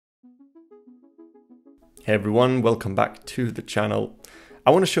Hey everyone, welcome back to the channel.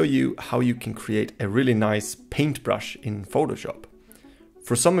 I want to show you how you can create a really nice paintbrush in Photoshop.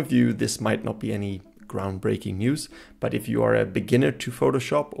 For some of you, this might not be any groundbreaking news, but if you are a beginner to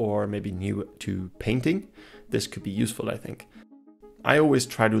Photoshop or maybe new to painting, this could be useful, I think. I always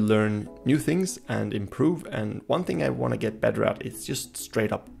try to learn new things and improve, and one thing I want to get better at is just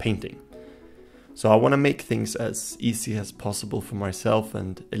straight up painting. So I want to make things as easy as possible for myself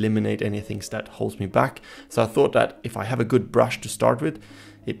and eliminate any things that holds me back. So I thought that if I have a good brush to start with,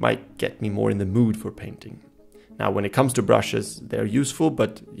 it might get me more in the mood for painting. Now, when it comes to brushes, they're useful,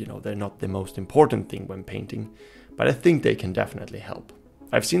 but they're not the most important thing when painting. But I think they can definitely help.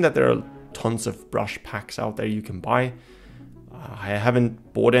 I've seen that there are tons of brush packs out there you can buy. I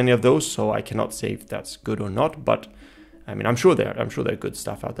haven't bought any of those, so I cannot say if that's good or not, but I mean, I'm sure there are good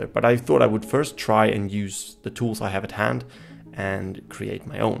stuff out there, but I thought I would first try and use the tools I have at hand and create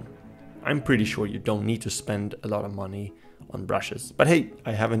my own. I'm pretty sure you don't need to spend a lot of money on brushes, but hey,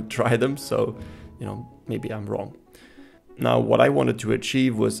 I haven't tried them, so maybe I'm wrong. Now, what I wanted to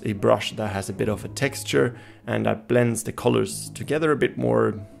achieve was a brush that has a bit of a texture and that blends the colors together a bit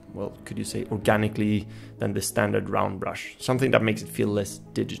more, well, could you say organically than the standard round brush. Something that makes it feel less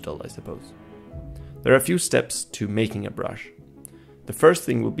digital, I suppose. There are a few steps to making a brush. The first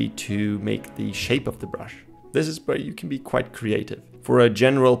thing will be to make the shape of the brush. This is where you can be quite creative. For a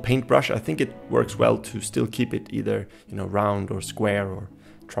general paintbrush, I think it works well to still keep it either round or square or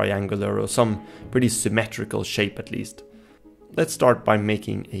triangular or some pretty symmetrical shape at least. Let's start by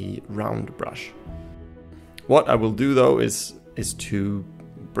making a round brush. What I will do though is to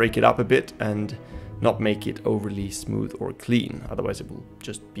break it up a bit and not make it overly smooth or clean, otherwise it will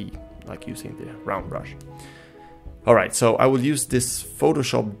just be like using the round brush. Alright, so I will use this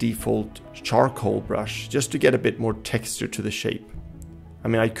Photoshop default charcoal brush just to get a bit more texture to the shape. I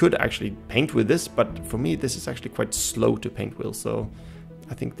mean, I could actually paint with this, but for me this is actually quite slow to paint with, so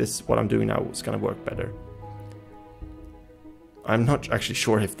I think what I'm doing now is gonna work better. I'm not actually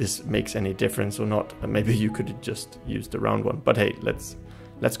sure if this makes any difference or not. Maybe you could just use the round one, but hey, let's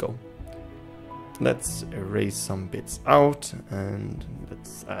go. Let's erase some bits out and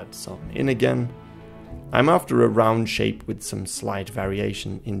let's add some in again. I'm after a round shape with some slight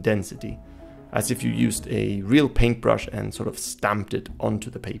variation in density, as if you used a real paintbrush and sort of stamped it onto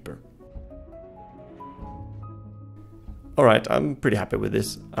the paper. Alright, I'm pretty happy with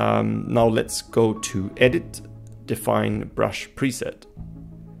this. Now let's go to Edit, Define Brush Preset.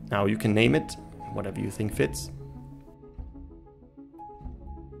 Now you can name it whatever you think fits.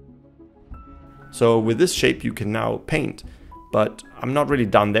 So with this shape you can now paint, but I'm not really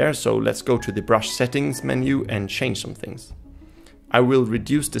done there, so let's go to the brush settings menu and change some things. I will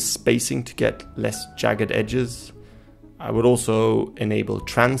reduce the spacing to get less jagged edges. I would also enable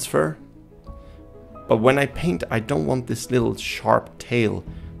transfer, but when I paint I don't want this little sharp tail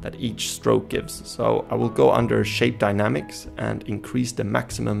that each stroke gives, so I will go under Shape Dynamics and increase the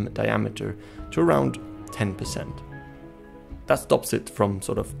maximum diameter to around 10%. That stops it from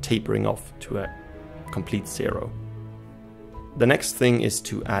sort of tapering off to a complete zero. The next thing is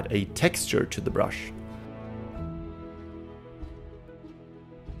to add a texture to the brush.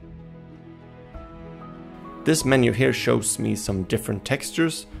 This menu here shows me some different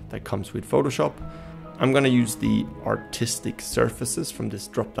textures that comes with Photoshop. I'm gonna use the artistic surfaces from this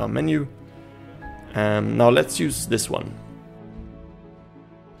drop-down menu. Now let's use this one.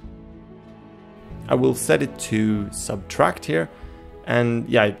 I will set it to subtract here, and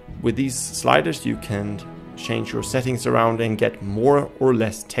yeah, with these sliders you can change your settings around and get more or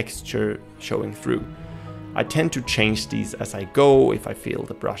less texture showing through. I tend to change these as I go if I feel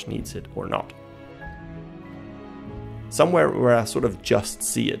the brush needs it or not. Somewhere where I sort of just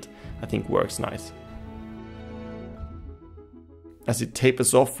see it, I think works nice. As it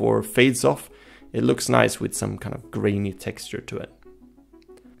tapers off or fades off, it looks nice with some kind of grainy texture to it.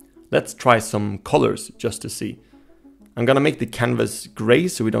 Let's try some colors just to see. I'm gonna make the canvas gray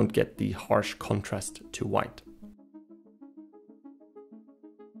so we don't get the harsh contrast to white.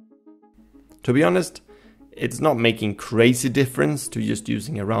 To be honest, it's not making crazy difference to just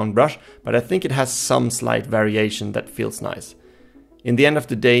using a round brush, but I think it has some slight variation that feels nice. In the end of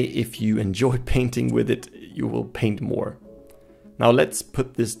the day, if you enjoy painting with it, you will paint more. Now let's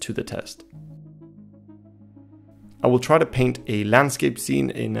put this to the test. I will try to paint a landscape scene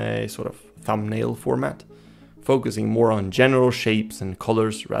in a sort of thumbnail format, focusing more on general shapes and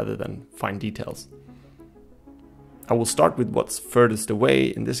colors rather than fine details. I will start with what's furthest away.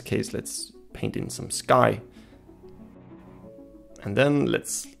 In this case, let's paint in some sky. And then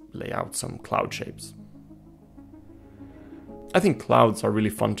let's lay out some cloud shapes. I think clouds are really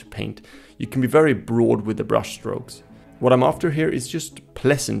fun to paint. You can be very broad with the brush strokes. What I'm after here is just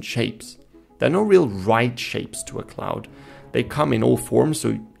pleasant shapes. There are no real right shapes to a cloud. They come in all forms,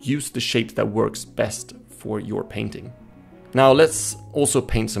 so use the shape that works best for your painting. Now let's also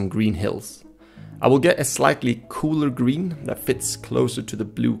paint some green hills. I will get a slightly cooler green that fits closer to the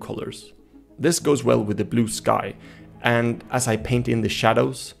blue colors. This goes well with the blue sky, and as I paint in the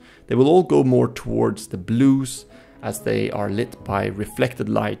shadows, they will all go more towards the blues as they are lit by reflected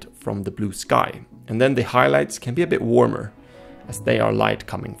light from the blue sky. And then the highlights can be a bit warmer as they are light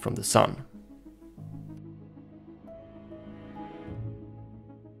coming from the sun.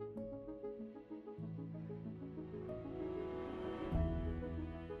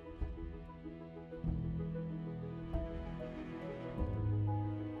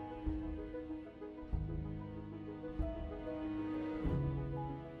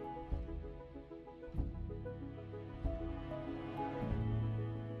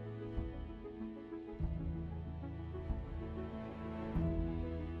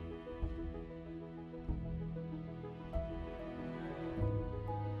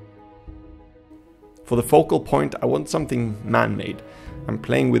 For the focal point, I want something man-made. I'm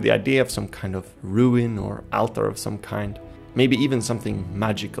playing with the idea of some kind of ruin or altar of some kind. Maybe even something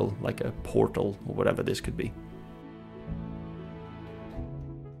magical, like a portal or whatever this could be.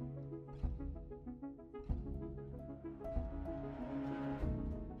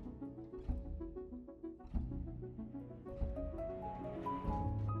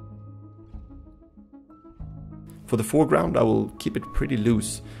 For the foreground, I will keep it pretty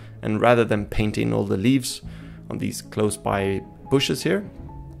loose, and rather than paint in all the leaves on these close by bushes here,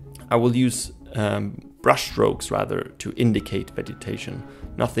 I will use brush strokes rather to indicate vegetation,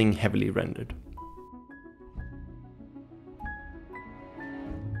 nothing heavily rendered.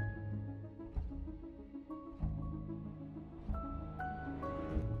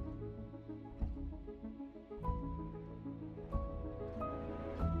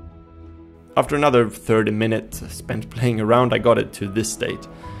 After another 30 minutes spent playing around, I got it to this state.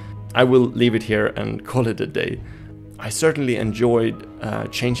 I will leave it here and call it a day. I certainly enjoyed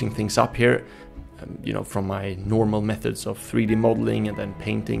changing things up here, from my normal methods of 3D modeling and then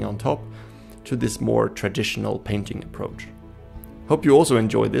painting on top to this more traditional painting approach. Hope you also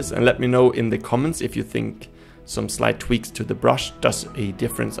enjoyed this, and let me know in the comments if you think some slight tweaks to the brush does a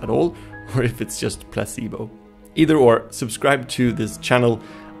difference at all, or if it's just placebo. Either or, subscribe to this channel.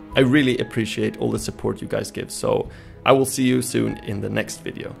 I really appreciate all the support you guys give, so I will see you soon in the next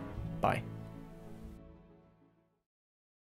video. Bye.